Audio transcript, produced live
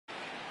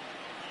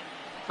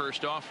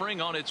First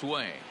offering on its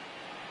way.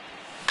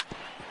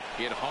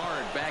 Hit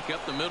hard back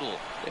up the middle,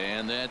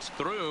 and that's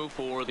through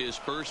for his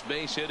first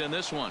base hit in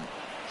this one.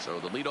 So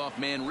the leadoff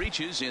man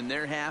reaches in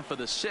their half of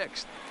the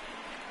 6th.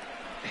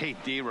 Hey,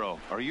 D-Row,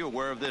 are you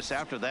aware of this?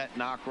 After that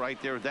knock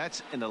right there,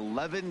 that's an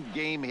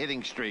 11-game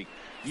hitting streak.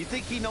 You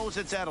think he knows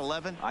it's at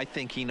 11? I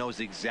think he knows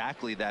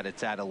exactly that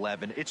it's at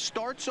 11. It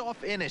starts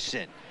off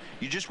innocent.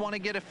 You just want to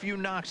get a few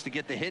knocks to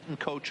get the hitting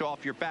coach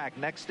off your back.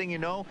 Next thing you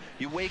know,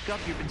 you wake up,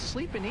 you've been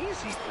sleeping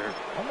easy for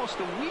almost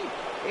a week,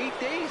 8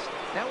 days.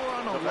 Now we're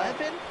on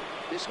 11.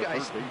 This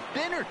guy's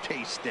dinner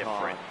tastes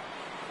different.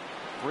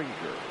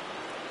 Frazier.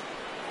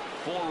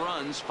 4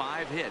 runs,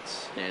 5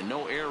 hits, and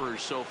no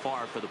errors so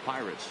far for the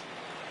Pirates.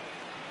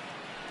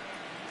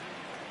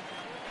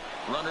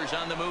 Runners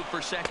on the move for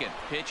second.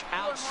 Pitch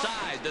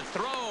outside, the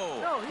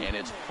throw, and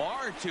it's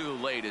far too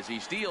late as he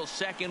steals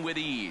second with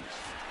ease.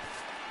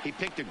 He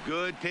picked a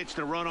good pitch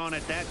to run on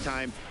at that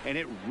time, and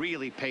it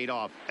really paid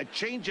off. A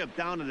changeup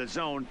down in the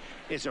zone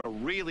is a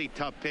really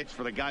tough pitch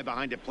for the guy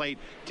behind the plate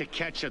to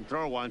catch and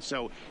throw on,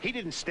 so he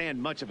didn't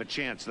stand much of a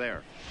chance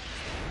there.